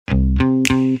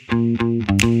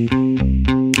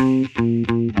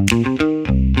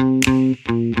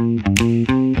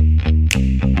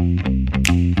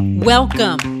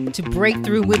Welcome to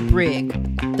Breakthrough with Brig,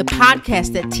 the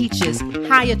podcast that teaches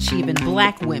high-achieving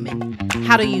Black women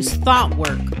how to use thought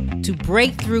work to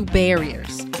break through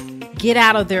barriers, get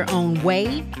out of their own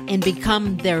way, and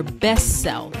become their best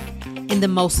self in the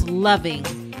most loving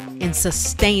and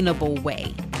sustainable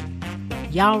way.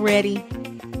 Y'all ready?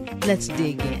 Let's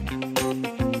dig in.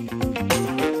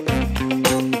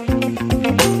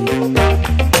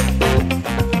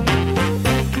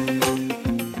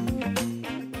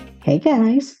 Hey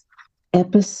guys,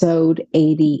 episode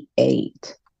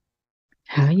 88.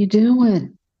 How you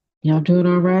doing? Y'all doing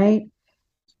all right?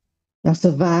 Y'all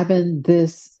surviving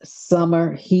this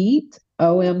summer heat?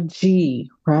 OMG,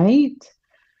 right?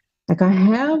 Like I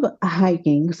have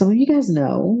hiking. Some of you guys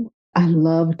know I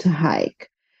love to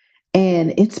hike.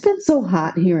 And it's been so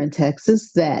hot here in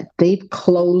Texas that they've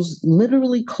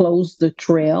literally closed the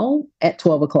trail at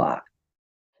 12 o'clock.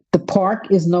 The park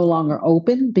is no longer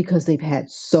open because they've had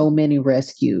so many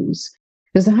rescues.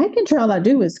 Because the hiking trail I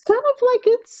do is kind of like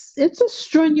it's a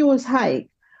strenuous hike.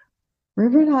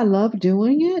 River and I love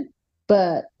doing it,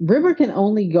 but River can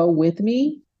only go with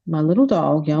me. My little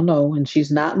dog, y'all know, and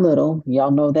she's not little.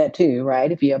 Y'all know that too,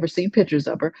 right? If you ever seen pictures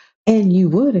of her. And you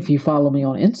would if you follow me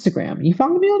on Instagram. You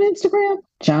follow me on Instagram?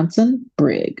 Johnson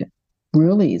Brig.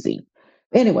 Real easy.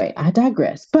 Anyway, I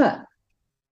digress. But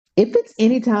if it's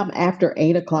anytime after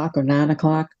 8 o'clock or 9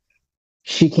 o'clock,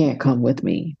 she can't come with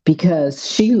me because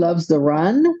she loves the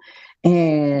run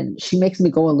and she makes me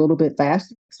go a little bit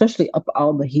faster, especially up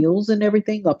all the hills and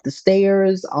everything, up the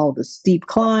stairs, all the steep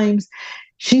climbs.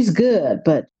 She's good,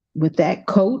 but with that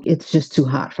coat, it's just too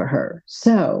hot for her.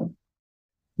 So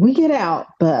we get out,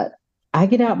 but I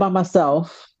get out by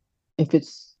myself if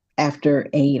it's after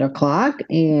 8 o'clock,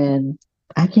 and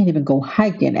I can't even go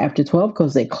hiking after 12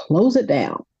 because they close it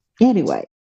down. Anyway,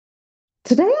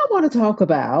 today I want to talk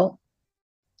about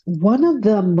one of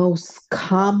the most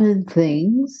common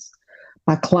things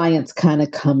my clients kind of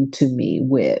come to me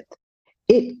with.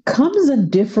 It comes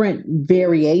in different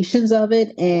variations of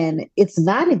it, and it's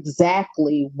not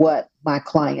exactly what my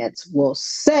clients will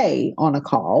say on a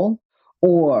call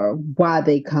or why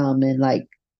they come and like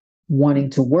wanting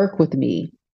to work with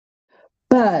me.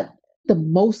 But the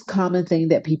most common thing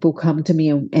that people come to me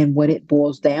and what it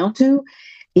boils down to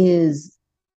is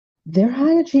they're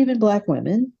high achieving Black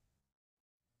women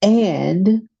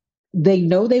and they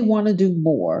know they want to do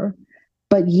more,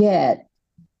 but yet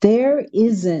there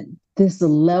isn't this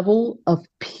level of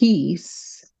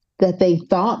peace that they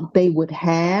thought they would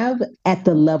have at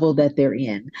the level that they're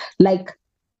in. Like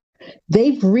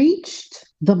they've reached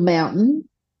the mountain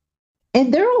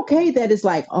and they're okay that it's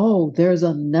like, oh, there's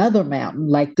another mountain.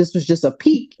 Like this was just a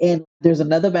peak and there's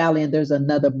another valley and there's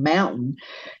another mountain.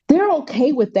 They're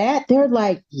okay with that. They're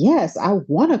like, yes, I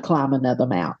want to climb another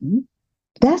mountain.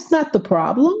 That's not the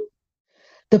problem.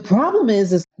 The problem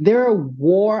is they're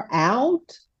wore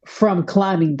out from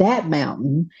climbing that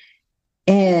mountain.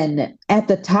 And at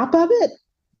the top of it,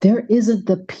 there isn't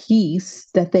the peace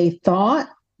that they thought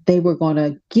they were going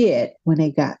to get when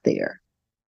they got there.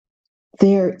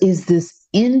 There is this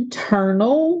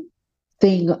internal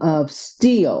thing of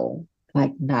still,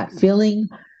 like not feeling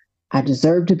I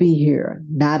deserve to be here,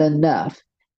 not enough.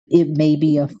 It may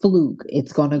be a fluke.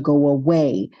 It's going to go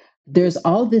away. There's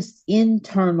all this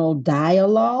internal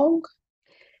dialogue,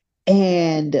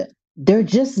 and they're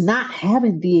just not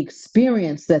having the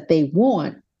experience that they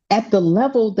want at the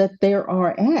level that they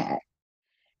are at.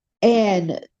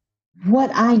 And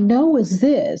what I know is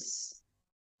this.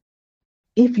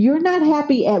 If you're not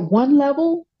happy at one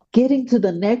level, getting to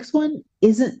the next one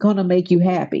isn't going to make you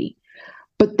happy.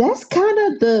 But that's kind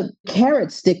of the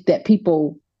carrot stick that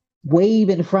people wave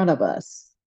in front of us.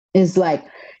 Is like,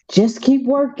 just keep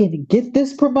working, get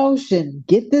this promotion,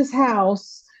 get this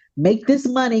house, make this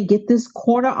money, get this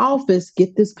corner office,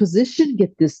 get this position,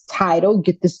 get this title,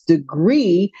 get this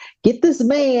degree, get this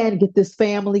man, get this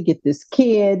family, get this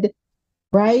kid,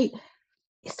 right?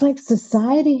 It's like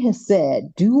society has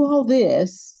said, do all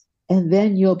this and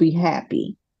then you'll be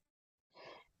happy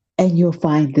and you'll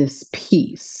find this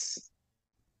peace.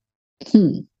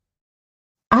 I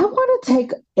want to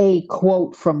take a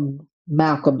quote from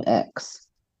Malcolm X.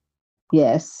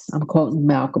 Yes, I'm quoting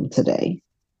Malcolm today.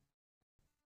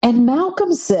 And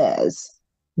Malcolm says,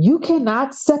 you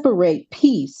cannot separate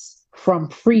peace from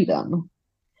freedom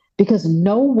because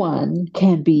no one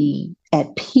can be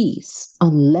at peace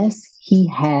unless he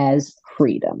has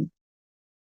freedom.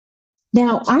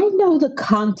 Now, I know the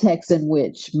context in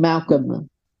which Malcolm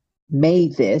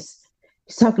made this.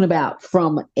 He's talking about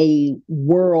from a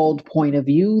world point of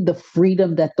view, the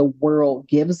freedom that the world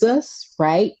gives us,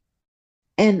 right?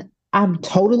 And I'm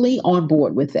totally on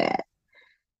board with that.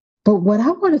 But what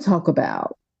I want to talk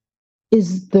about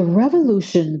is the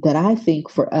revolution that I think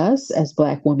for us as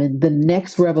Black women, the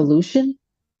next revolution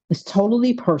is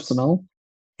totally personal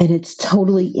and it's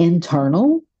totally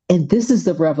internal. And this is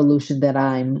the revolution that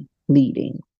I'm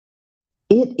leading.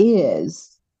 It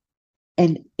is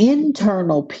an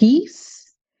internal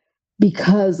peace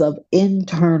because of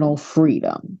internal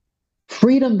freedom.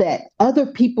 Freedom that other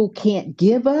people can't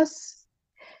give us,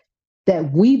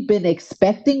 that we've been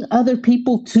expecting other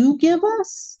people to give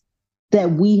us,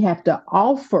 that we have to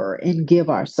offer and give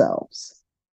ourselves.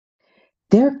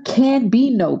 There can be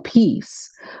no peace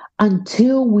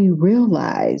until we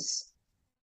realize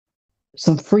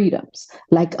some freedoms,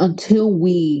 like until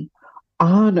we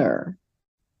honor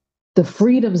the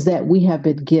freedoms that we have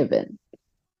been given.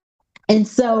 And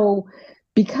so,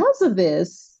 because of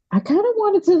this, I kind of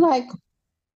wanted to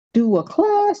do a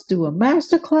class, do a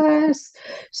master class.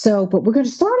 So, but we're going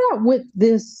to start out with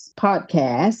this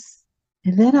podcast,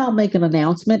 and then I'll make an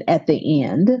announcement at the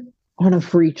end on a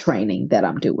free training that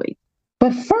I'm doing.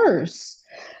 But first,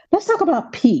 let's talk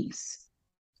about peace.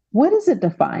 What is it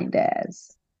defined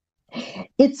as?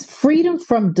 It's freedom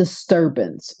from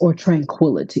disturbance or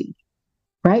tranquility,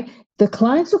 right? The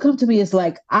clients who come to me is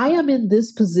like, I am in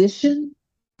this position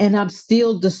and I'm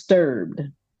still disturbed,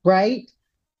 right?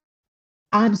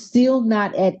 I'm still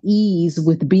not at ease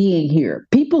with being here.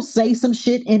 People say some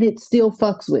shit and it still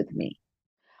fucks with me.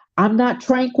 I'm not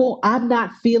tranquil. I'm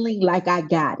not feeling like I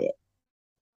got it.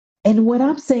 And what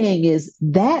I'm saying is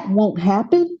that won't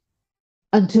happen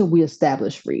until we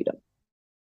establish freedom.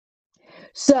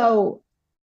 So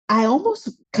I almost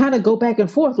kind of go back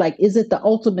and forth like, is it the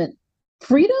ultimate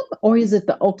freedom or is it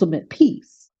the ultimate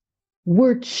peace?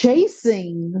 We're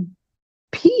chasing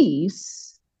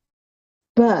peace,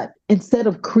 but instead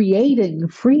of creating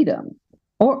freedom,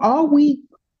 or are we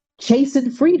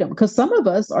chasing freedom? Because some of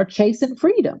us are chasing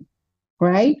freedom,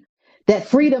 right? That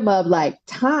freedom of like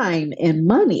time and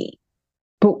money.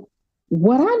 But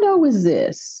what I know is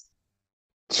this,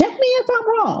 check me if I'm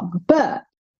wrong, but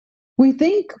we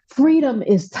think freedom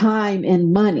is time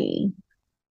and money.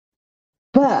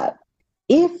 But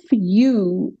if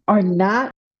you are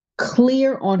not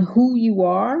clear on who you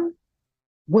are,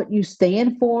 what you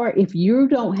stand for, if you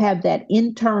don't have that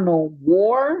internal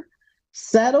war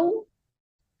settled,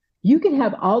 you can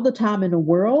have all the time in the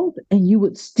world and you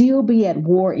would still be at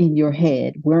war in your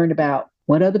head, worrying about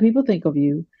what other people think of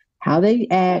you, how they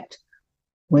act,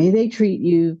 way they treat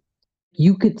you.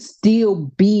 You could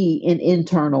still be in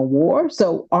internal war.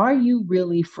 So are you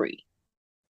really free?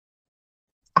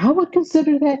 I would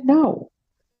consider that no.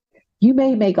 You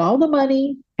may make all the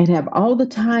money and have all the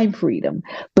time freedom,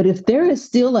 but if there is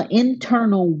still an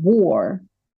internal war,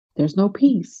 there's no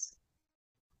peace.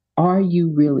 Are you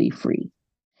really free?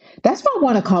 That's why I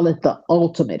want to call it the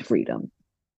ultimate freedom,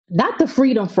 not the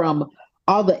freedom from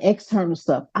all the external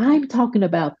stuff. I'm talking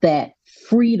about that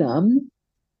freedom,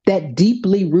 that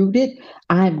deeply rooted,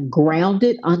 I'm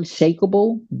grounded,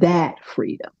 unshakable, that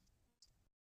freedom.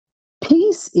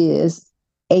 Peace is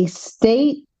a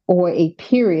state or a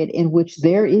period in which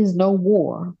there is no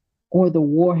war or the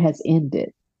war has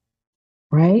ended,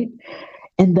 right?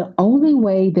 And the only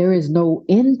way there is no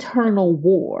internal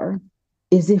war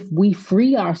is if we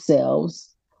free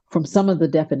ourselves from some of the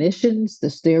definitions, the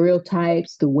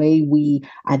stereotypes, the way we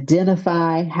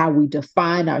identify, how we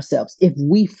define ourselves. If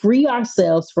we free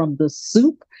ourselves from the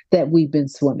soup that we've been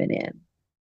swimming in.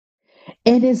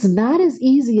 And it's not as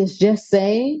easy as just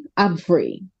saying, I'm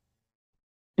free.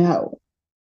 No.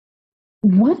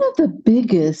 One of the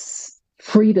biggest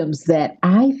freedoms that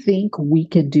I think we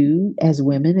can do as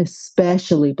women,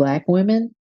 especially Black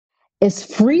women, is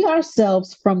free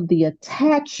ourselves from the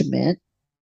attachment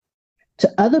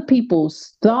to other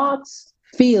people's thoughts,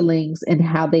 feelings, and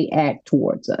how they act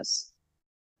towards us.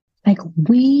 Like,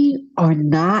 we are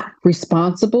not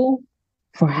responsible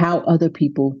for how other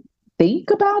people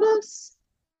think about us,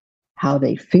 how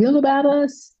they feel about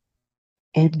us,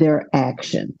 and their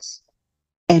actions,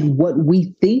 and what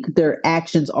we think their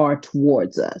actions are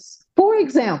towards us. For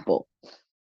example,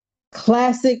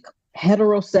 classic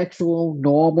heterosexual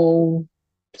normal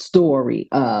story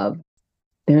of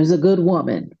there's a good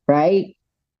woman, right?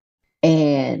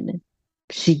 And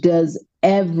she does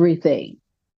everything.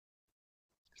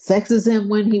 Sexes him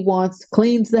when he wants,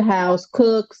 cleans the house,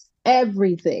 cooks,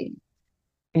 everything.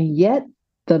 And yet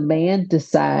the man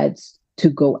decides to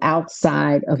go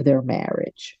outside of their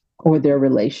marriage or their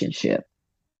relationship.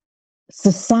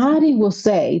 Society will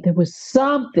say there was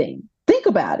something. Think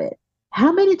about it.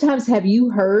 How many times have you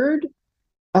heard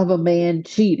of a man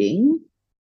cheating?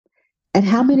 And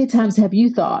how many times have you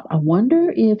thought, I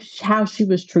wonder if how she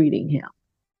was treating him?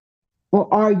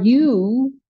 Or are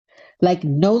you like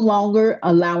no longer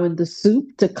allowing the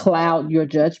soup to cloud your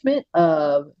judgment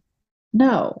of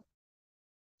no?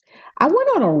 I went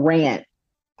on a rant.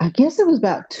 I guess it was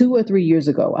about 2 or 3 years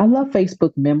ago. I love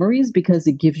Facebook memories because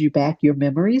it gives you back your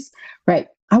memories, right?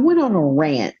 I went on a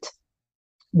rant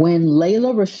when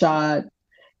Layla Rashad,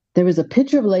 there was a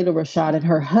picture of Layla Rashad and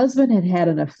her husband had had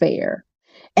an affair.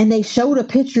 And they showed a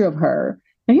picture of her.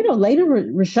 And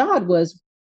Layla Rashad was,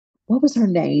 what was her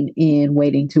name in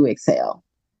Waiting to Exhale?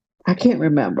 I can't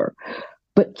remember,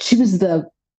 but she was the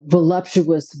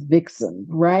voluptuous vixen,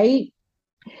 right?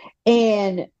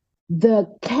 And the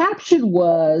caption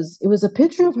was, it was a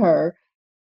picture of her.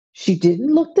 She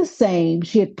didn't look the same.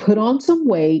 She had put on some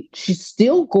weight. She's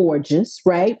still gorgeous,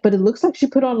 right? But it looks like she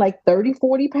put on like 30,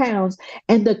 40 pounds.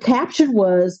 And the caption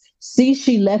was, see,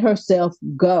 she let herself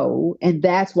go. And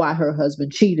that's why her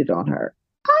husband cheated on her.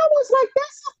 I was like,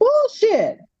 that's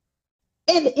bullshit.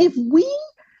 And if we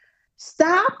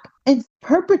stop and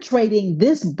perpetrating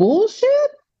this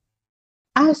bullshit,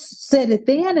 I said it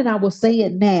then and I will say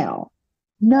it now.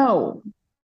 No,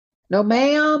 no,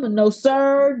 ma'am, no,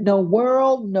 sir, no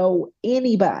world, no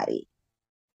anybody.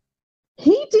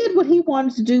 He did what he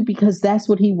wanted to do because that's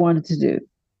what he wanted to do.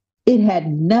 It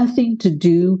had nothing to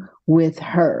do with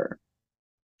her.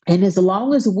 And as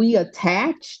long as we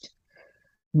attached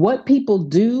what people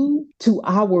do to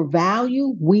our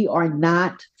value, we are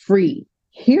not free.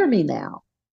 Hear me now.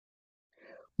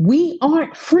 We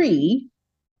aren't free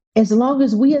as long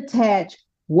as we attach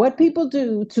what people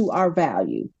do to our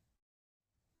value.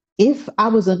 If I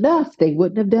was enough, they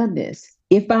wouldn't have done this.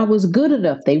 If I was good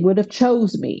enough, they would have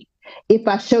chose me. If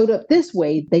I showed up this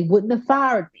way, they wouldn't have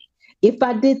fired me. If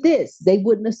I did this, they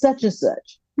wouldn't have such and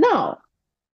such. No.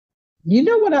 You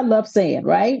know what I love saying,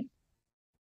 right?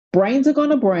 Brains are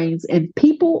gonna brains and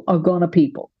people are gonna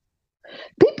people.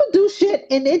 People do shit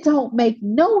and it don't make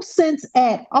no sense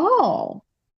at all.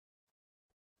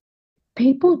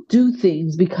 People do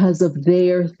things because of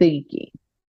their thinking.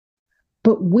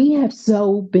 But we have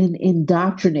so been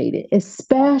indoctrinated,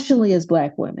 especially as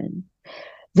Black women,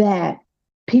 that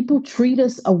people treat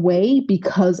us away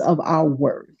because of our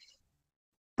worth.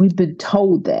 We've been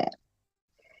told that.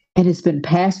 And it's been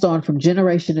passed on from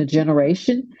generation to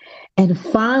generation. And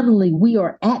finally, we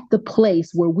are at the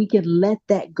place where we can let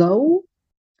that go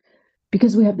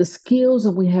because we have the skills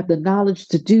and we have the knowledge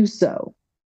to do so.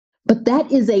 But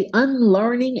that is a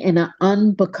unlearning and an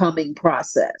unbecoming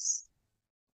process.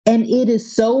 And it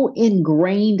is so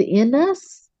ingrained in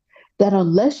us that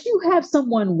unless you have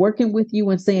someone working with you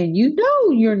and saying,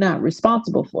 you're not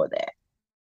responsible for that,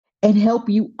 and help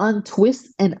you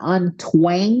untwist and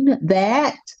untwang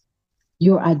that,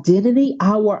 your identity,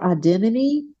 our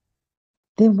identity,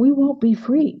 then we won't be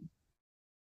free.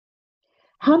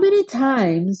 How many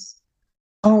times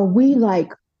are we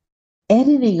like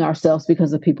editing ourselves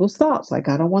because of people's thoughts? Like,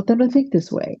 I don't want them to think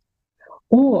this way.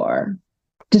 Or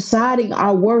deciding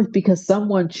our worth because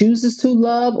someone chooses to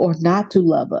love or not to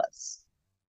love us.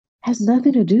 Has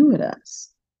nothing to do with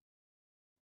us.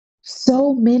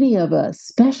 So many of us,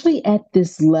 especially at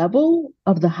this level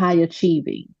of the high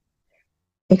achieving,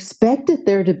 expected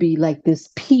there to be like this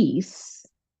peace,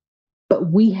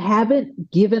 but we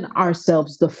haven't given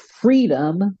ourselves the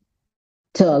freedom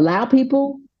to allow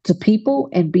people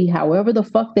and be however the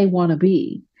fuck they want to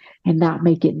be and not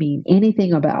make it mean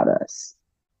anything about us.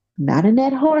 Not in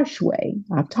that harsh way.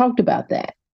 I've talked about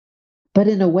that. But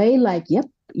in a way like, yep,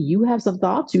 you have some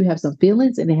thoughts, you have some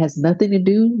feelings, and it has nothing to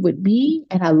do with me,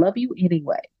 and I love you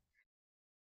anyway.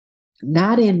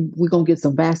 Not in, we're going to get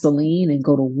some Vaseline and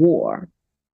go to war,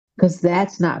 because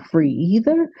that's not free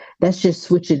either. That's just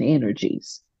switching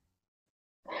energies.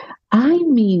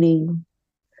 I'm meaning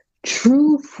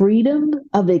true freedom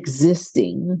of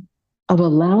existing, of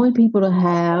allowing people to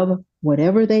have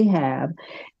whatever they have,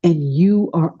 and you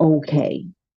are okay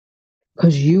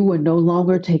because you are no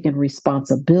longer taking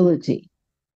responsibility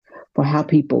for how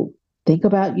people think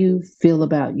about you, feel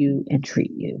about you, and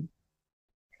treat you.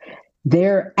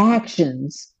 Their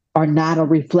actions are not a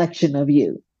reflection of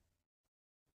you.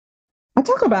 I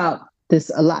talk about this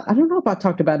a lot. I don't know if I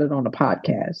talked about it on a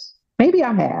podcast. Maybe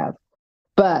I have.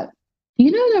 But,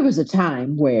 there was a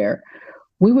time where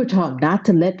we were taught not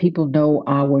to let people know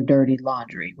our dirty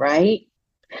laundry, right?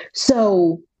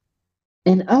 So,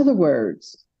 in other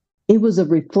words, it was a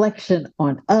reflection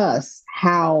on us,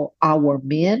 how our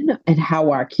men and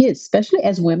how our kids, especially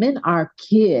as women, our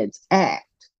kids act.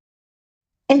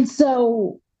 And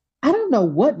so I don't know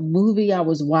what movie I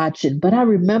was watching, but I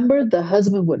remember the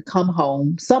husband would come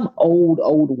home, some old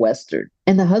Western,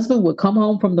 and the husband would come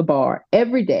home from the bar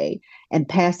every day and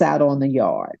pass out on the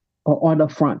yard or on the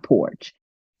front porch.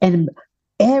 And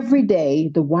every day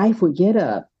the wife would get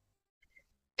up,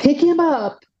 pick him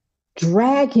up,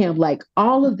 drag him, like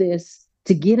all of this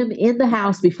to get him in the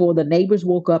house before the neighbors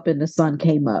woke up and the sun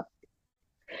came up.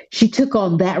 She took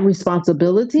on that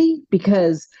responsibility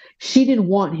because she didn't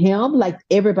want him, like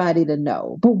everybody, to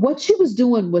know. But what she was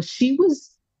doing was she was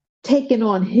taking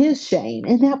on his shame,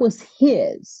 and that was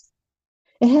his.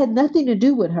 It had nothing to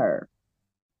do with her.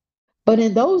 But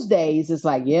in those days, it's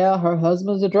like, yeah, her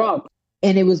husband's a drunk.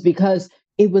 And it was because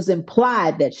it was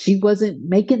implied that she wasn't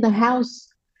making the house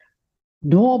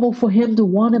normal for him to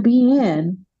want to be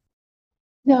in.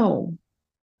 No,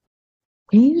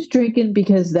 he's drinking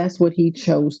because that's what he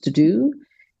chose to do.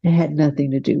 It had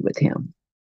nothing to do with him.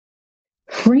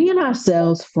 Freeing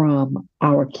ourselves from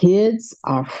our kids,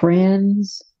 our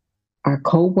friends, our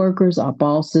coworkers, our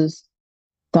bosses,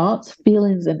 thoughts,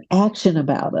 feelings, and action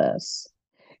about us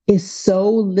is so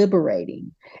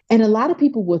liberating. And a lot of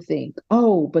people will think,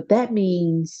 oh, but that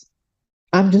means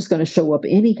I'm just going to show up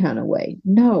any kind of way.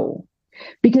 No,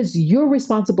 because you're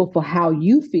responsible for how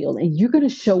you feel and you're going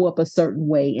to show up a certain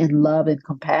way in love and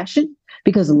compassion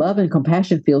because love and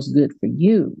compassion feels good for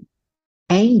you.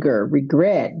 Anger,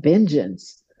 regret,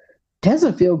 vengeance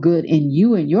doesn't feel good in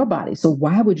you and your body. So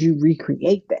why would you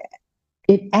recreate that?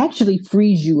 It actually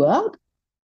frees you up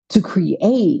to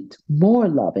create more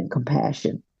love and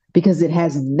compassion because it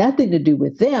has nothing to do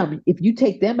with them. If you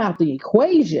take them out the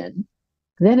equation,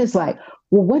 then it's like,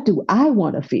 well, what do I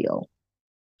want to feel?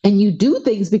 And you do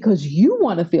things because you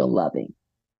want to feel loving,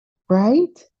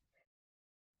 right?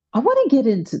 I want to get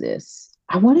into this.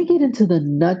 I want to get into the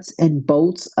nuts and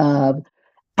bolts of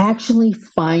actually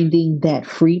finding that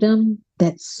freedom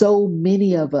that so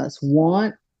many of us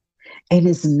want and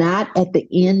is not at the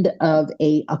end of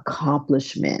a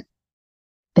accomplishment.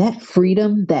 That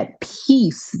freedom, that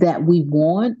peace that we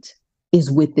want is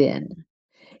within.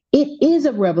 It is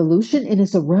a revolution, and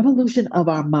it's a revolution of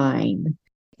our mind.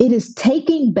 It is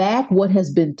taking back what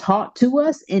has been taught to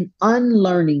us and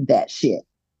unlearning that shit,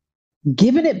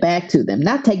 giving it back to them,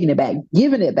 not taking it back,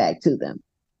 giving it back to them.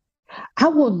 I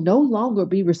will no longer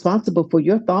be responsible for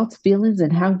your thoughts, feelings,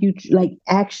 and how you like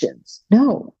actions.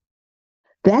 No,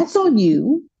 that's on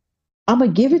you. I'm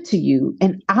going to give it to you,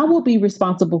 and I will be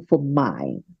responsible for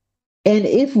mine. And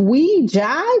if we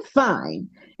jive, fine.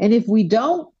 And if we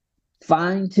don't,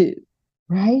 fine too.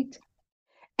 Right?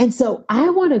 And so I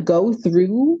want to go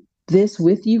through this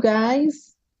with you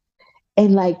guys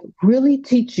and like really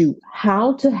teach you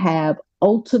how to have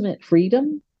ultimate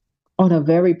freedom on a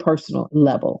very personal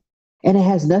level. And it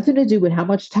has nothing to do with how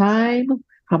much time,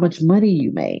 how much money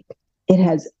you make. It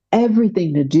has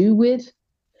everything to do with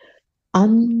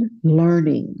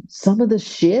unlearning some of the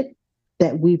shit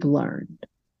that we've learned.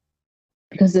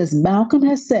 Because as Malcolm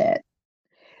has said,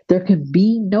 there can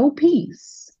be no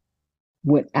peace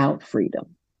without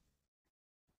freedom.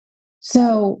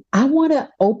 So I want to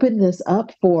open this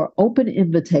up for open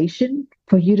invitation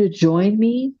for you to join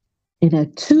me in a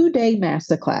 2-day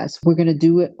masterclass. We're going to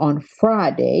do it on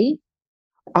Friday,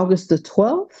 August the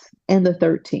 12th and the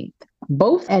 13th,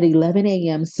 both at 11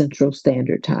 a.m. Central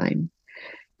Standard Time.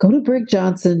 Go to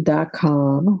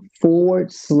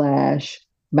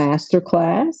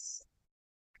brigjohnson.com/masterclass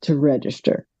to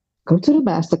register. Go to the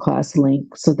masterclass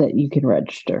link so that you can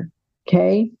register.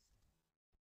 Okay.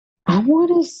 I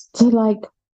want us to like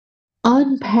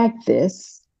unpack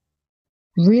this,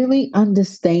 really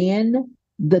understand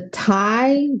the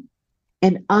tie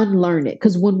and unlearn it.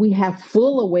 Because when we have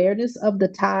full awareness of the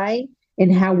tie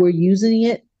and how we're using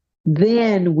it,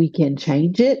 then we can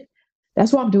change it.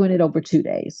 That's why I'm doing it over 2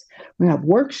 days. We have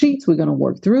worksheets. We're going to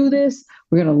work through this.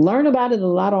 We're going to learn about it a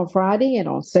lot on Friday. And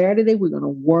on Saturday, we're going to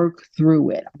work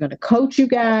through it. I'm going to coach you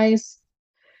guys.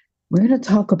 We're going to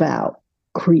talk about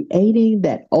creating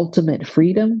that ultimate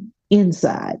freedom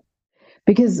inside.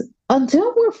 Because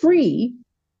until we're free,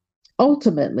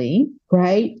 ultimately,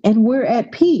 right, and we're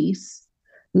at peace,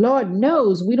 Lord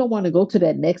knows we don't want to go to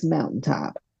that next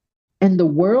mountaintop. And the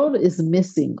world is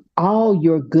missing all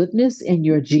your goodness and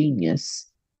your genius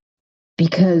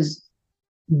because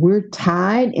we're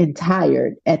tied and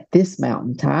tired at this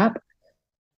mountaintop.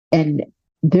 And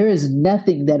there is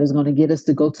nothing that is going to get us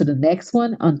to go to the next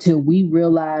one until we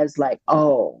realize, like,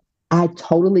 oh, I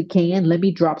totally can. Let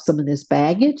me drop some of this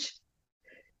baggage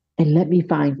and let me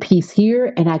find peace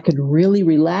here. And I can really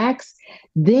relax.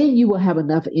 Then you will have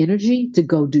enough energy to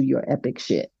go do your epic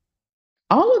shit.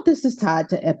 All of this is tied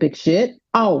to epic shit,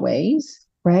 always,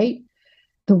 right?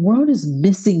 The world is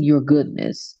missing your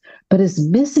goodness, but it's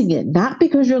missing it not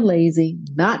because you're lazy,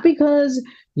 not because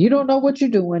you don't know what you're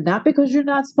doing, not because you're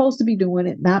not supposed to be doing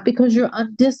it, not because you're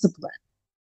undisciplined.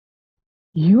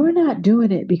 You're not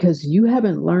doing it because you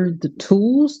haven't learned the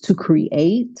tools to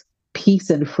create peace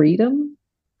and freedom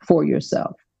for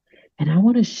yourself. And I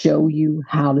want to show you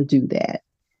how to do that.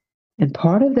 And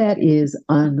part of that is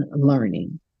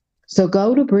unlearning. So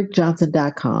go to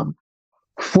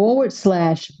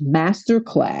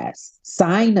brickjohnson.com/masterclass.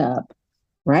 Sign up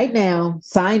right now.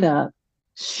 Sign up.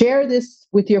 Share this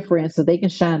with your friends so they can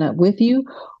sign up with you.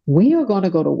 We are going to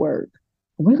go to work.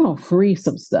 We're going to free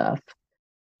some stuff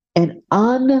and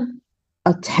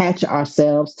unattach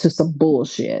ourselves to some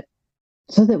bullshit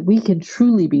so that we can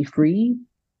truly be free,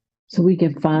 so we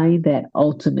can find that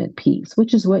ultimate peace,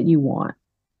 which is what you want.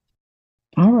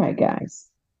 All right, guys.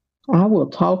 I will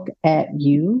talk at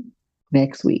you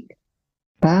next week.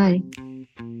 Bye.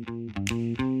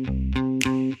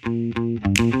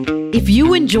 If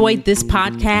you enjoyed this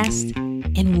podcast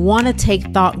and want to take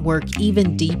thought work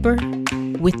even deeper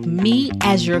with me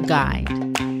as your guide,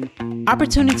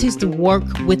 opportunities to work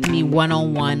with me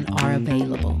one-on-one are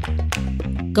available.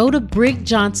 Go to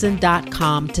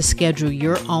brickjohnson.com to schedule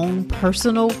your own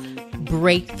personal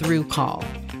breakthrough call.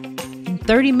 In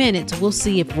 30 minutes, we'll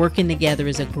see if working together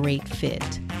is a great fit.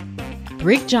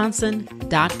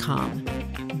 brickjohnson.com.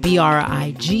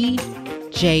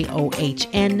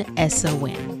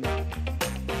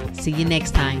 BRIGJOHNSON. See you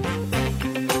next time.